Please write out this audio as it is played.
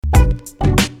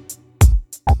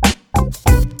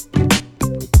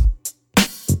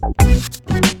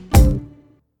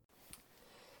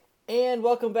And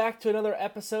welcome back to another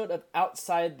episode of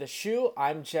Outside the Shoe.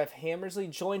 I'm Jeff Hammersley,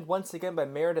 joined once again by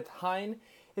Meredith Hine.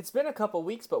 It's been a couple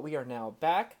weeks, but we are now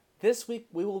back. This week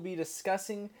we will be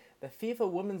discussing the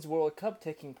FIFA Women's World Cup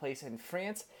taking place in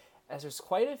France, as there's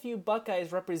quite a few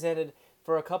Buckeyes represented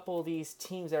for a couple of these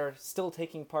teams that are still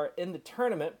taking part in the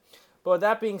tournament. But with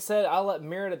that being said, I'll let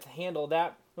Meredith handle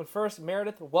that. But first,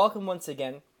 Meredith, welcome once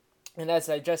again. And as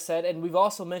I just said, and we've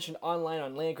also mentioned online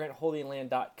on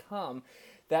landgrantholdingland.com,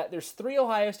 that there's 3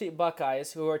 Ohio State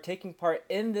Buckeyes who are taking part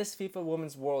in this FIFA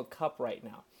Women's World Cup right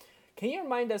now. Can you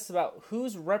remind us about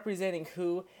who's representing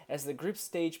who as the group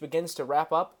stage begins to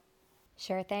wrap up?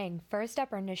 Sure thing. First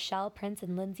up are Nichelle Prince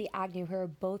and Lindsay Agnew, who are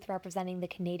both representing the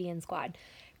Canadian squad.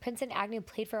 Prince and Agnew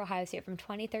played for Ohio State from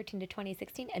 2013 to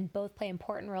 2016 and both play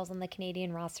important roles on the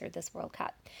Canadian roster this World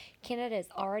Cup. Canada is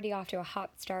already off to a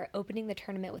hot start, opening the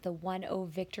tournament with a 1-0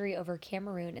 victory over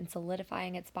Cameroon and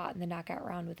solidifying its spot in the knockout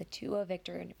round with a 2-0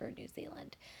 victory over New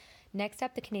Zealand. Next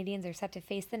up, the Canadians are set to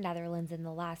face the Netherlands in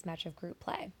the last match of group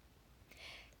play.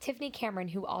 Tiffany Cameron,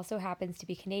 who also happens to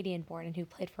be Canadian-born and who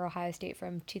played for Ohio State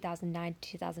from 2009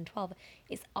 to 2012,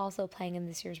 is also playing in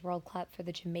this year's World Cup for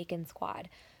the Jamaican squad.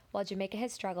 While Jamaica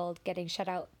has struggled, getting shut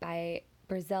out by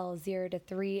Brazil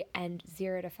 0-3 and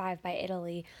 0-5 by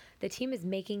Italy, the team is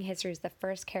making history as the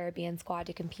first Caribbean squad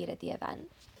to compete at the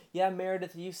event. Yeah,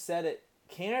 Meredith, you said it.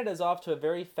 Canada's off to a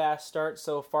very fast start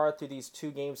so far through these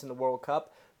 2 games in the World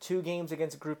Cup. 2 games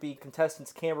against Group E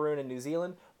contestants Cameroon and New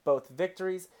Zealand, both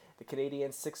victories. The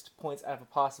Canadians 6 points out of a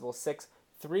possible 6.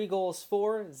 3 goals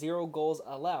for, 0 goals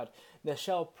allowed.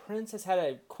 Nichelle Prince has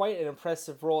had quite an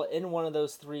impressive role in one of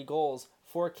those 3 goals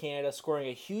for Canada, scoring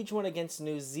a huge one against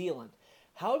New Zealand.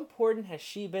 How important has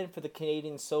she been for the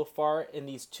Canadians so far in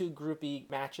these 2 Group E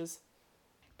matches?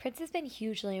 Prince has been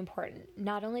hugely important.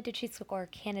 Not only did she score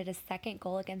Canada's second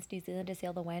goal against New Zealand to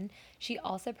seal the win, she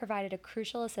also provided a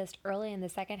crucial assist early in the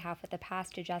second half with a pass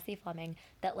to Jessie Fleming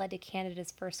that led to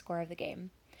Canada's first score of the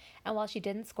game. And while she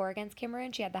didn't score against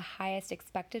Cameroon, she had the highest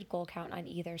expected goal count on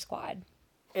either squad.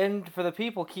 And for the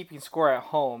people keeping score at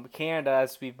home, Canada,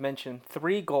 as we've mentioned,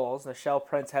 3 goals. Nichelle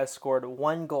Prince has scored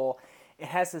 1 goal. It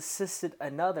has assisted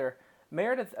another.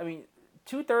 Meredith,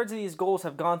 2/3 of these goals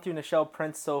have gone through Nichelle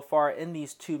Prince so far in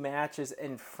these 2 matches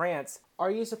in France.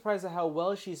 Are you surprised at how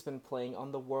well she's been playing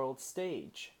on the world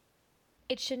stage?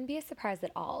 It shouldn't be a surprise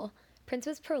at all. Prince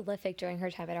was prolific during her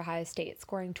time at Ohio State,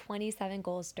 scoring 27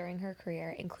 goals during her career,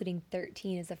 including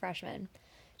 13 as a freshman.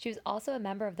 She was also a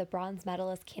member of the bronze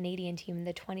medalist Canadian team in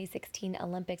the 2016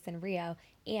 Olympics in Rio,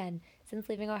 and, since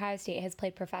leaving Ohio State, has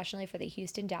played professionally for the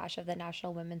Houston Dash of the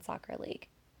National Women's Soccer League.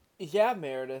 Yeah,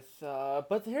 Meredith.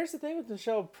 But here's the thing with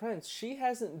Nichelle Prince. She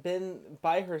hasn't been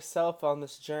by herself on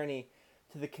this journey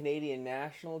to the Canadian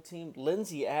national team.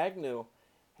 Lindsay Agnew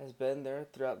has been there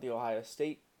throughout the Ohio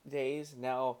State days,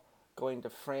 now going to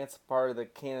France, part of the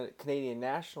Canadian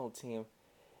national team.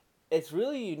 It's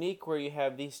really unique where you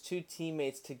have these 2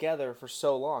 teammates together for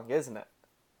so long, isn't it?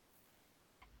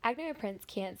 Agnew and Prince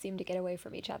can't seem to get away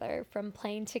from each other. From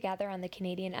playing together on the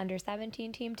Canadian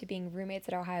under-17 team to being roommates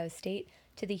at Ohio State,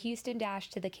 to the Houston Dash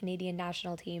to the Canadian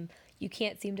national team, you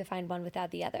can't seem to find one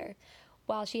without the other.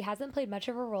 While she hasn't played much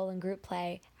of a role in group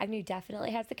play, Agnew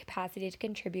definitely has the capacity to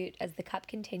contribute as the cup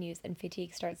continues and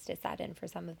fatigue starts to set in for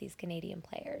some of these Canadian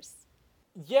players.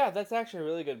 Yeah, that's actually a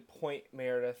really good point,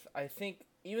 Meredith. I think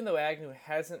even though Agnew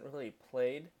hasn't really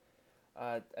played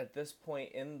at this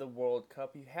point in the World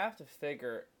Cup, you have to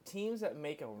figure teams that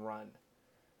make a run,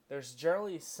 there's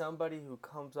generally somebody who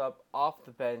comes up off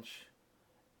the bench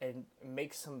and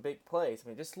makes some big plays.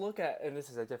 Just look at, and this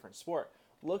is a different sport,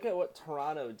 look at what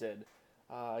Toronto did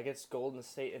against Golden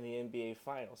State in the NBA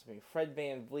Finals. Fred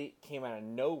VanVleet came out of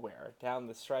nowhere down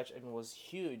the stretch and was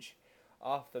huge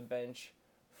off the bench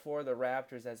for the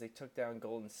Raptors as they took down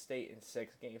Golden State in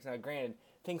 6 games. Now, granted,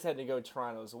 things had to go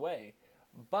Toronto's way,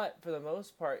 but for the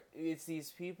most part, it's these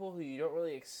people who you don't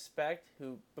really expect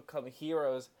who become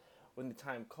heroes when the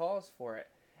time calls for it.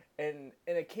 And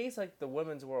in a case like the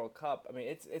Women's World Cup,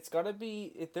 it's gotta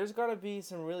be there's gotta be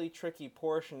some really tricky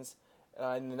portions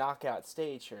in the knockout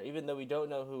stage here. Even though we don't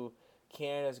know who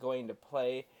Canada's going to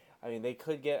play, they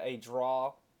could get a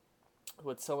draw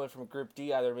with someone from Group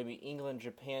D, either maybe England,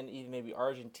 Japan, even maybe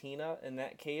Argentina in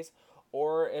that case,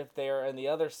 or if they're on the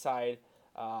other side,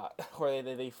 where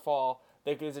they fall,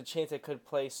 there's a chance they could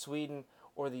play Sweden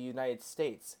or the United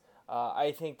States.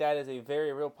 I think that is a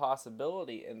very real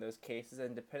possibility in those cases,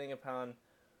 and depending upon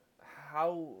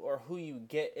how or who you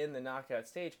get in the knockout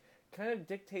stage, kind of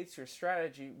dictates your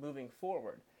strategy moving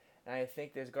forward. And I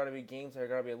think there's got to be games that are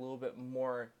going to be a little bit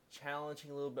more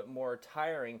challenging, a little bit more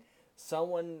tiring.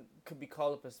 Someone could be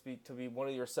called up to be one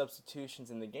of your substitutions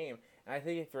in the game, And I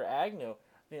think if you're Agnew,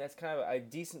 I think that's kind of a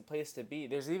decent place to be.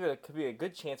 There's even could be a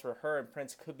good chance where her and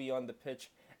Prince could be on the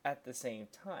pitch at the same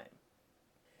time.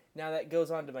 Now that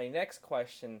goes on to my next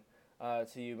question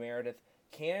to you, Meredith.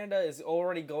 Canada is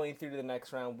already going through to the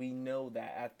next round. We know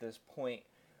that at this point,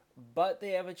 but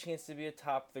they have a chance to be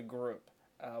atop the group.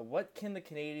 What can the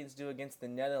Canadians do against the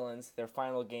Netherlands, their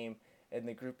final game in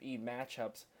the Group E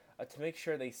matchups, to make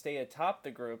sure they stay atop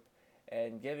the group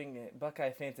and giving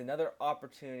Buckeye fans another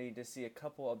opportunity to see a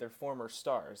couple of their former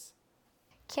stars?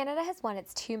 Canada has won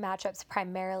its two matchups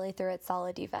primarily through its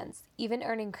solid defense, even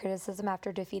earning criticism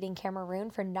after defeating Cameroon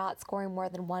for not scoring more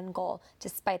than one goal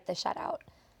despite the shutout.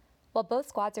 While both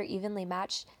squads are evenly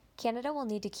matched, Canada will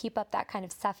need to keep up that kind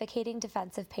of suffocating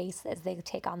defensive pace as they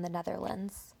take on the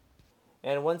Netherlands.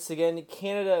 And once again,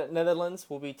 Canada-Netherlands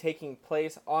will be taking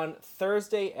place on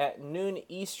Thursday at noon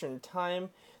Eastern Time.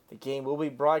 The game will be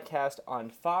broadcast on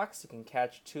Fox. You can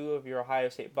catch two of your Ohio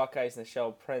State Buckeyes,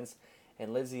 Nichelle Prince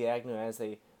and Lizzie Agnew, as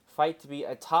they fight to be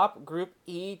atop Group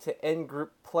E to end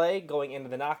group play going into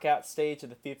the knockout stage of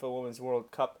the FIFA Women's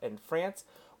World Cup in France.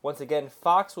 Once again,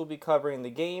 Fox will be covering the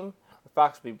game.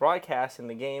 Fox will be broadcasting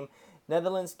the game.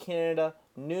 Netherlands, Canada,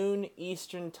 noon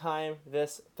Eastern Time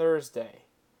this Thursday.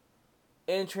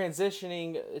 And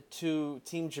transitioning to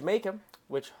Team Jamaica,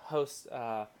 which hosts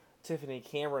Tiffany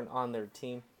Cameron on their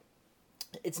team.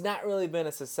 It's not really been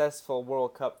a successful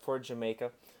World Cup for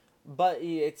Jamaica, but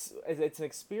it's an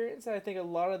experience that I think a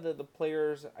lot of the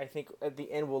players, I think, at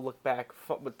the end will look back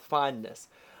with fondness.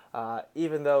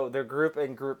 Even though their group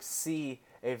in Group C,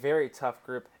 a very tough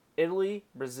group, Italy,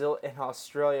 Brazil, and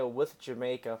Australia with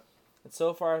Jamaica. And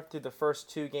so far through the first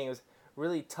two games,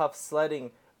 really tough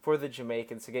sledding for the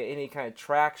Jamaicans to get any kind of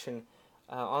traction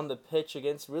on the pitch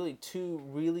against really two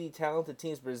really talented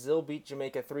teams. Brazil beat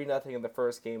Jamaica 3-0 in the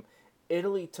first game.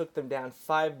 Italy took them down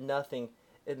 5-0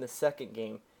 in the second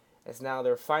game. As now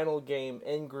their final game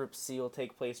in Group C will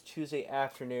take place Tuesday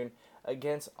afternoon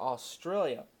against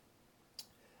Australia.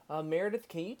 Meredith,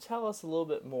 can you tell us a little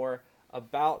bit more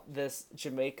about this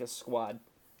Jamaica squad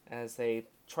as they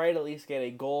try to at least get a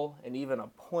goal and even a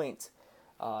point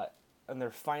in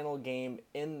their final game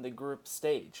in the group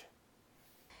stage?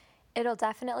 It'll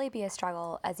definitely be a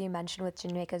struggle, as you mentioned, with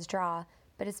Jamaica's draw,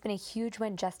 but it's been a huge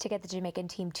win just to get the Jamaican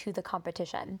team to the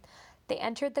competition. They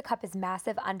entered the Cup as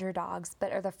massive underdogs,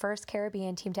 but are the first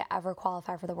Caribbean team to ever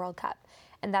qualify for the World Cup,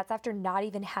 and that's after not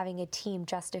even having a team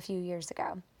just a few years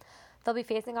ago. They'll be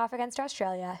facing off against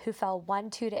Australia, who fell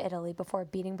 1-2 to Italy before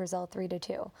beating Brazil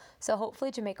 3-2, so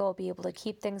hopefully Jamaica will be able to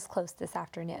keep things close this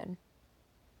afternoon.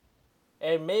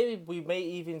 And maybe we may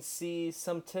even see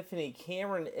some Tiffany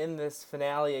Cameron in this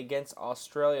finale against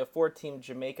Australia for Team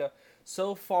Jamaica.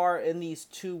 So far in these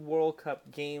two World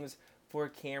Cup games for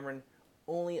Cameron,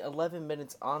 only 11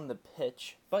 minutes on the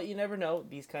pitch. But you never know,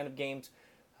 these kind of games,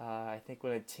 I think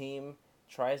when a team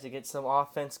tries to get some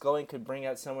offense going, could bring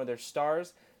out some of their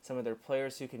stars, some of their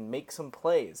players who can make some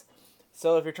plays.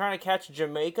 So if you're trying to catch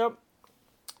Jamaica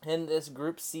in this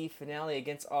Group C finale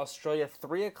against Australia,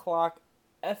 3 o'clock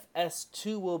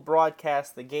FS2 will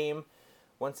broadcast the game.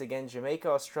 Once again, Jamaica,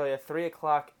 Australia, 3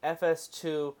 o'clock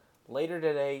FS2 later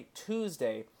today,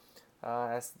 Tuesday,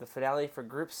 as the finale for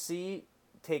Group C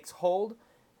takes hold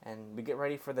and we get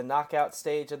ready for the knockout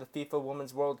stage of the FIFA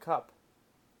Women's World Cup.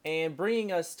 And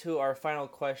bringing us to our final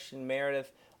question,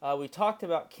 Meredith, we talked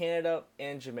about Canada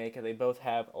and Jamaica. They both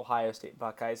have Ohio State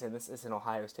Buckeyes, and this is an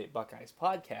Ohio State Buckeyes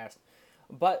podcast.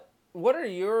 But what are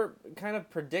your kind of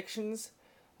predictions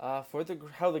for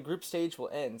how the group stage will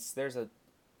end? There's a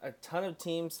ton of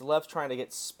teams left trying to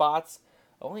get spots.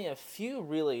 Only a few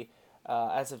really,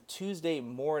 as of Tuesday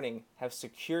morning, have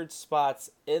secured spots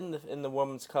in the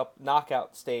Women's Cup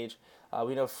knockout stage.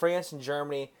 We know France and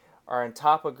Germany are on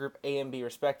top of Group A and B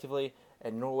respectively,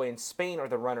 and Norway and Spain are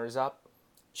the runners-up.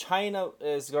 China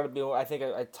is going to be, I think,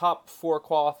 a top 4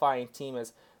 qualifying team,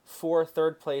 as 4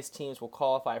 third-place teams will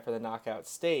qualify for the knockout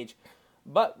stage.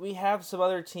 But we have some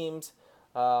other teams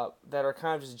that are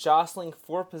kind of just jostling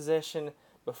for position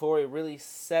before we really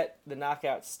set the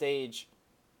knockout stage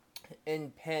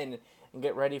in pen and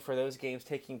get ready for those games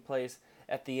taking place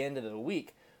at the end of the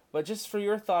week. But just for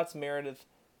your thoughts, Meredith,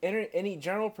 any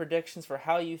general predictions for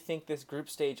how you think this group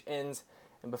stage ends,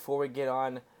 and before we get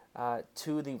on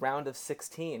to the round of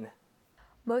 16?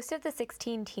 Most of the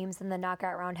 16 teams in the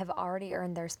knockout round have already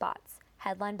earned their spots,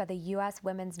 headlined by the U.S.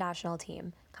 women's national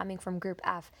team, coming from Group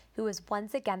F, who is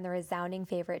once again the resounding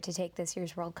favorite to take this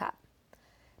year's World Cup.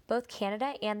 Both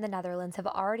Canada and the Netherlands have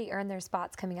already earned their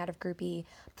spots coming out of Group E,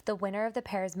 but the winner of the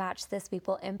pairs match this week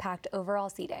will impact overall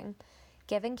seeding.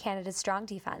 Given Canada's strong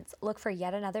defense, look for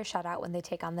yet another shutout when they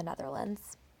take on the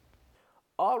Netherlands.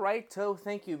 All right, so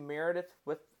thank you, Meredith,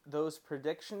 with those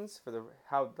predictions for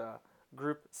how the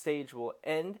group stage will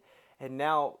end. And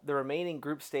now the remaining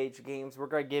group stage games, we're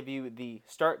going to give you the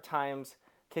start times,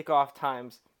 kickoff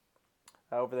times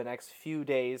over the next few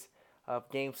days of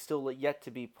games still yet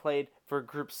to be played. For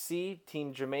Group C,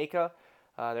 Team Jamaica,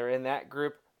 they're in that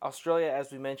group. Australia,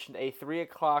 as we mentioned, a 3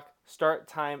 o'clock start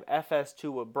time.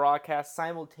 FS2 will broadcast.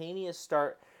 Simultaneous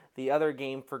start the other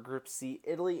game for Group C,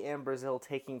 Italy and Brazil,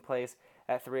 taking place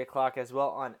at 3 o'clock as well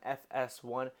on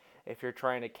FS1 if you're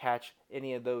trying to catch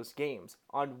any of those games.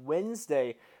 On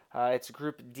Wednesday, it's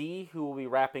Group D who will be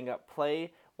wrapping up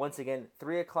play. Once again,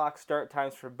 3 o'clock start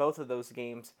times for both of those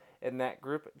games in that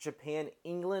group. Japan,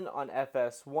 England on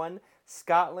FS1.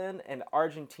 Scotland and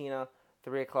Argentina,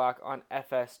 3 o'clock on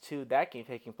FS2. That game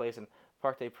taking place in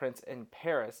Parc des Princes in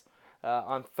Paris.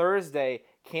 On Thursday,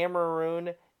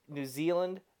 Cameroon, New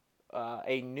Zealand,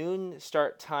 a noon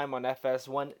start time on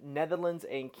FS1. Netherlands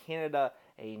and Canada,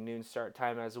 a noon start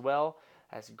time as well.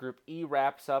 As Group E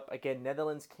wraps up, again,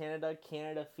 Netherlands, Canada.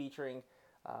 Canada featuring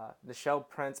Nichelle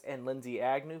Prince and Lindsay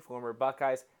Agnew, former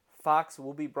Buckeyes. Fox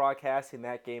will be broadcasting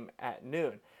that game at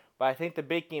noon. But I think the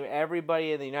big game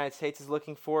everybody in the United States is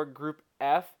looking for, Group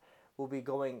F, will be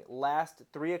going last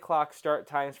 3 o'clock start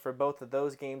times for both of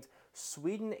those games.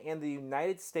 Sweden and the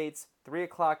United States, 3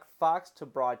 o'clock Fox to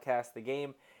broadcast the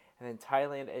game. And then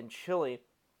Thailand and Chile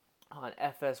on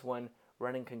FS1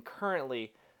 running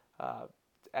concurrently,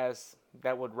 as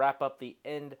that would wrap up the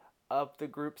end of the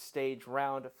group stage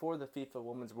round for the FIFA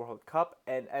Women's World Cup.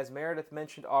 And as Meredith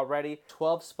mentioned already,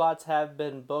 12 spots have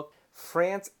been booked.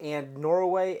 France and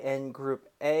Norway in Group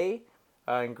A.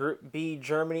 In Group B,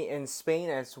 Germany and Spain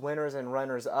as winners and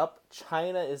runners-up.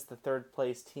 China is the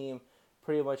third-place team.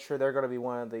 Pretty much sure they're going to be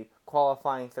one of the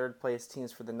qualifying third-place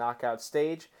teams for the knockout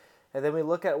stage. And then we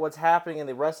look at what's happening in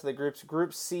the rest of the groups.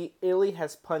 Group C, Italy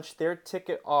has punched their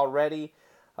ticket already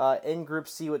in Group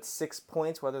C with 6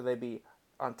 points. Whether they be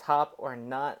on top or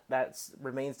not, that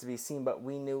remains to be seen. But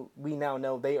we now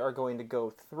know they are going to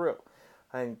go through.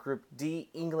 In Group D,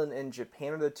 England and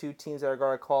Japan are the two teams that are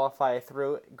going to qualify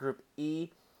through. Group E,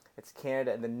 it's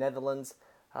Canada and the Netherlands.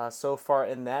 So far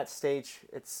in that stage,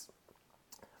 it's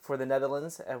for the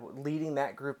Netherlands, leading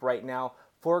that group right now.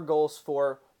 4 goals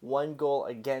for, 1 goal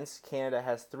against. Canada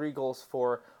has 3 goals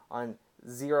for on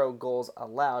 0 goals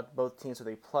allowed. Both teams with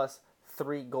a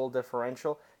 +3 goal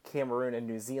differential. Cameroon and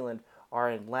New Zealand are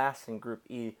in last in Group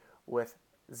E with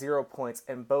 0 points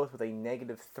and both with a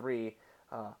 -3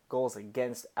 goals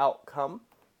against outcome.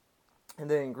 And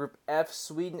then in Group F,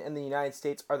 Sweden and the United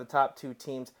States are the top 2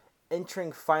 teams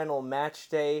entering final match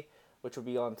day, which will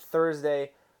be on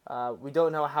Thursday. We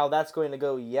don't know how that's going to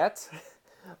go yet,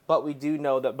 but we do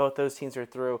know that both those teams are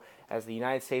through, as the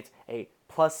United States a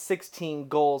 +16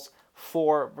 goals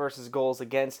for versus goals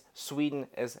against. Sweden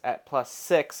is at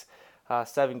 +6,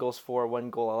 7 goals for, 1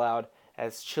 goal allowed,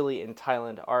 as Chile and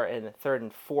Thailand are in 3rd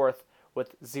and 4th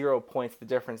with 0 points. The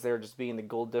difference there just being the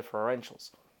goal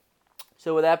differentials.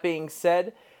 So with that being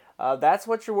said, that's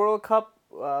what your World Cup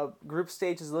group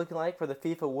stage is looking like for the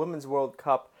FIFA Women's World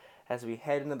Cup as we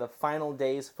head into the final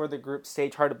days for the group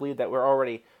stage. Hard to believe that we're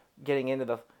already getting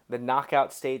into the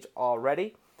knockout stage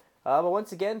already. But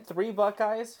once again, 3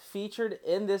 Buckeyes featured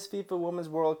in this FIFA Women's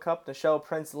World Cup. Nichelle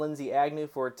Prince, Lindsay Agnew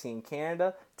for Team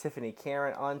Canada, Tiffany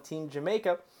Karen on Team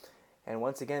Jamaica. And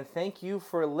once again, thank you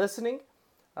for listening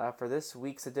for this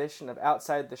week's edition of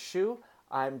Outside the Shoe.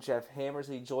 I'm Jeff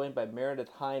Hammersley, joined by Meredith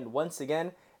Hind once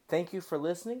again. Thank you for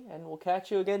listening, and we'll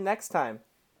catch you again next time.